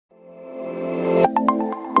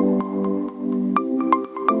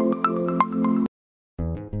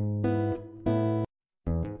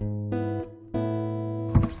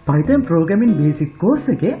Python programming basic course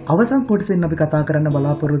එකේ අවසන් කොටසෙන් අපි කතා කරන්න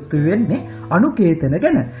බලාපොරොත්තු වෙන්නේ අනුකේතන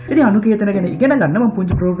ගැන. ඉතින් අනුකේතන ගැන ඉගෙන ගන්න මම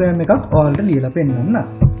පුංචි ප්‍රෝග්‍රෑම් එකක් ඔයාලට ලියලා පෙන්නන්න.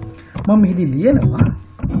 මම මෙහිදී ලියනවා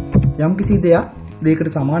යම්කිසි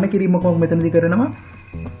දෙයකට සමාන කිරීමක් මම මෙතනදී කරනවා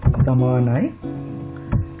සමානයි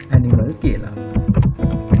animal කියලා.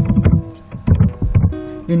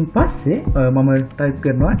 ඉන් පස්සේ මම ටයිප්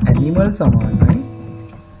කරනවා animal සමානයි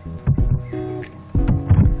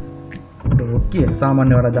කියලා.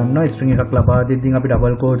 සාමාන්‍යව වල දන්නවා string එකක් ලබා දෙද්දී අපි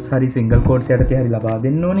double quotes හරි single quotes යටතේ හරි ලබා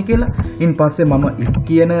දෙන්න ඕනේ කියලා. ඉන් පස්සේ මම if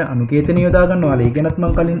කියන අනුකේතනිය යොදා ගන්නවා. ඒ ගැනත්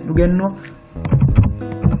මම කලින් උගන්වුවා.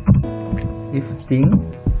 if thing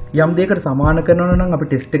යම් දෙයකට සමාන කරනවා නම් අපි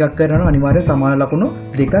ටෙස්ට් එකක් කරනවා අනිවාර්යෙන් සමාන ලකුණු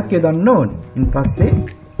දෙකක් යොදන්න ඕනේ. ඉන් පස්සේ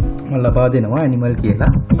මම ලබා දෙනවා animal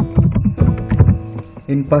කියලා.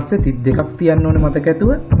 ඉන් පස්සේ තිත් දෙකක් තියන්න ඕනේ මතක ඇතුව.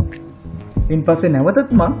 ඉන් පස්සේ නැවතත්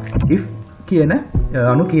මම if කියන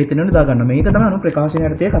අනුකේතනය දා ගන්න. මේක තමයි අනු ප්‍රකාශන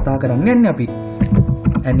යටතේ කතා කරන්න යන්නේ අපි.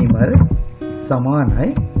 animal සමානයි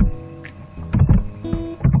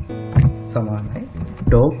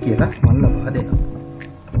dog කියලා මම ලබා දෙනවා.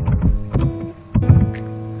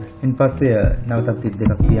 ඉන් පස්සේ නැවතත් තිත්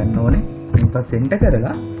දෙකක් තියන්න ඕනේ. ඉන් පස්සේ එන්ටර්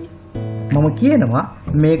කරලා මම කියනවා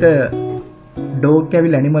මේක dog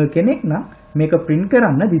කැවිල animal කෙනෙක් නම් මේක print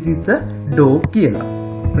කරන්න this is a dog කියලා.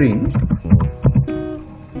 print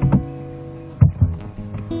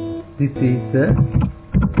this is a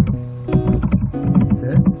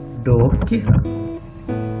dog කියලා.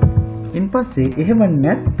 ඉන් පස්සේ එහෙම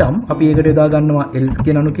නැත්නම් අපි ඒකට යොදා ගන්නවා else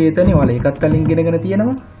කියන අනුකේතනේ. ඔයාලා ඒකත් කලින් ඉගෙනගෙන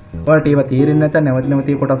තියෙනවා. ඔයාලට ඒවා තේරෙන්නේ නැත්නම් නැවත නැවත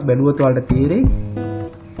මේ කොටස් බැලුවොත් ඔයාලට තේරෙයි.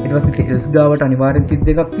 ඊට පස්සේ else ගාවට අනිවාර්යෙන් තිත්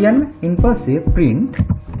දෙකක් තියන්න. ඉන් පස්සේ print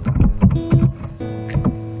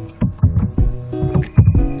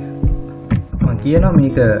මම කියනවා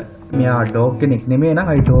මේක මෙයා dog කෙනෙක් නෙමෙයි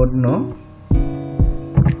නම් I don't know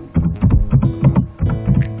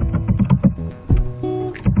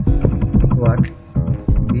what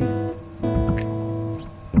this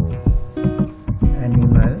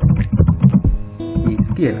animal is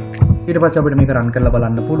කියලා. ඊට පස්සේ අපිට මේක රන් කරලා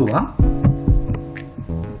බලන්න පුළුවන්.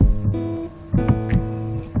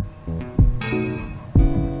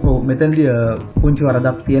 මෙතනදී පුංචි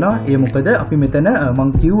වරදක් තියෙනවා. ඒ මොකද අපි මෙතන මම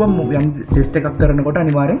කිව්වා යම් ටෙස්ට් එකක් කරනකොට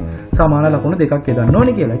අනිවාර්යෙන් සමාන ලකුණු දෙකක් යොදන්න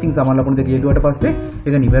ඕනේ කියලා. ඉතින් සමාන ලකුණු දෙක යොදුවට පස්සේ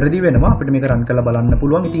ඒක නිවැරදි වෙනවා. අපිට මේක රන් කරලා බලන්න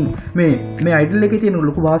පුළුවන්. ඉතින් මේ අයිඩල් එකේ තියෙන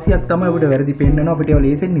ලොකු වාසියක් තමයි අපිට වැරදි පෙන්නනවා. අපිට ඒවා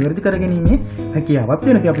ලේසියෙන් නිවැරදි කරගැනීමේ හැකියාවක්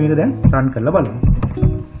තියෙනවා. ඉතින් අපි මේක දැන් රන් කරලා බලමු.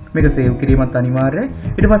 මේක සේව් කිරීමත් අනිවාර්යයි.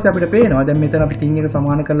 ඊට පස්සේ අපිට පේනවා දැන් මෙතන අපි තින් එක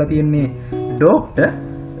සමාන කරලා තියෙන්නේ dogට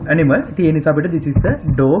animal. ඉතින් ඒ නිසා අපිට this is a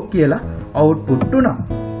dog කියලා output උනා.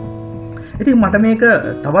 ඉතින් මට මේක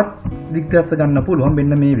තවත් දිග්ගස්ස ගන්න පුළුවන්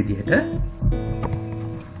මෙන්න මේ විදිහට.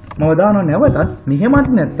 මම දානවා නැවතත් මෙහෙමත්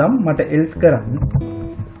නැත්තම් මට else කරන්න.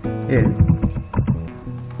 else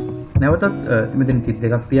නැවතත් මෙතන තිත්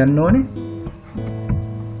දෙකක් තියන්න ඕනේ.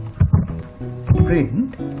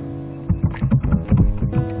 print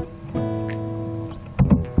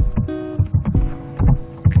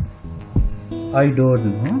I don't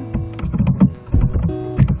know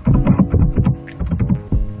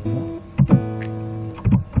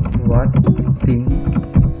what thing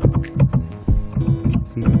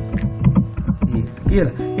this is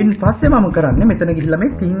කියලා. ඉන් පස්සේ මම කරන්නේ මෙතන ගිහිල්ලා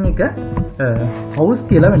මේ thing එක house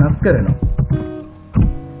කියලා වෙනස් කරනවා.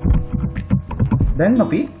 දැන්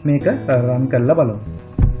අපි මේක run කරලා බලමු.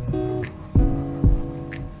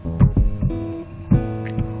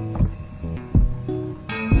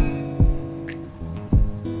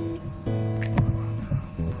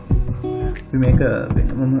 මේක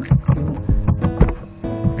වෙනම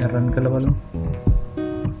run කරලා බලමු.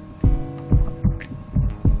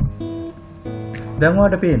 දැන්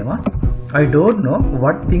ඔයාලට පේනවා I don't know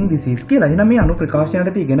what thing this is කියලා. එහෙනම් මේ අනු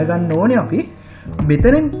ප්‍රකාශනයට ඉගෙන ගන්න ඕනේ අපි.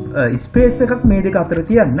 මෙතනින් ස්පේස් එකක් මේ දෙක අතර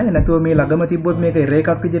තියන්න. නැතුව මේ ළඟම තිබ්බොත් මේක error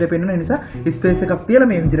එකක් විදිහට පෙන්වන නිසා ස්පේස් එකක් තියලා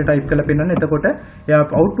මේ විදිහට ටයිප් කරලා පෙන්වන්න. එතකොට එයා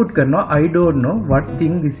output කරනවා I don't know what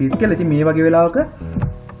thing this is කියලා. ඉතින් මේ වගේ වෙලාවක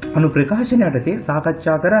අනු ප්‍රකාශනයටදී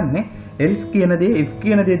සාකච්ඡා කරන්නේ else කියන දේ if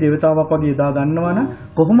කියන දේ දේවතාවක් වගේ යොදා ගන්නවා නම්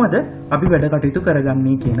කොහොමද අපි වැඩ කටයුතු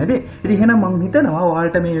කරගන්නේ කියන දේ. ඉතින් එහෙනම් මම හිතනවා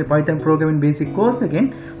ඔයාලට මේ Python programming basic course එකෙන්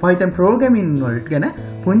Python programming වලට ගැන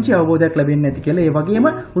පුංචි අවබෝධයක් ලැබෙන්නේ නැති කියලා. ඒ වගේම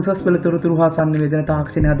උසස් පෙළ තොරතුරු හා sannivedana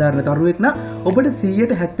තාක්ෂණය ආධාරණ තරුවෙක් නම් ඔබට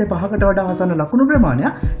 175කට වඩා ආසන්න ලකුණු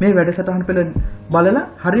ප්‍රමාණයක් මේ වැඩසටහන පෙළ බලලා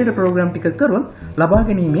හරියට ප්‍රෝග්‍රෑම් ටික කරොත් ලබා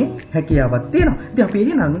ගැනීමේ හැකියාවක් තියෙනවා. ඉතින් අපි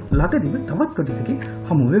එහෙනම් ළඟදීම තවත් කොටසකින්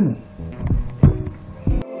හමු වෙමු.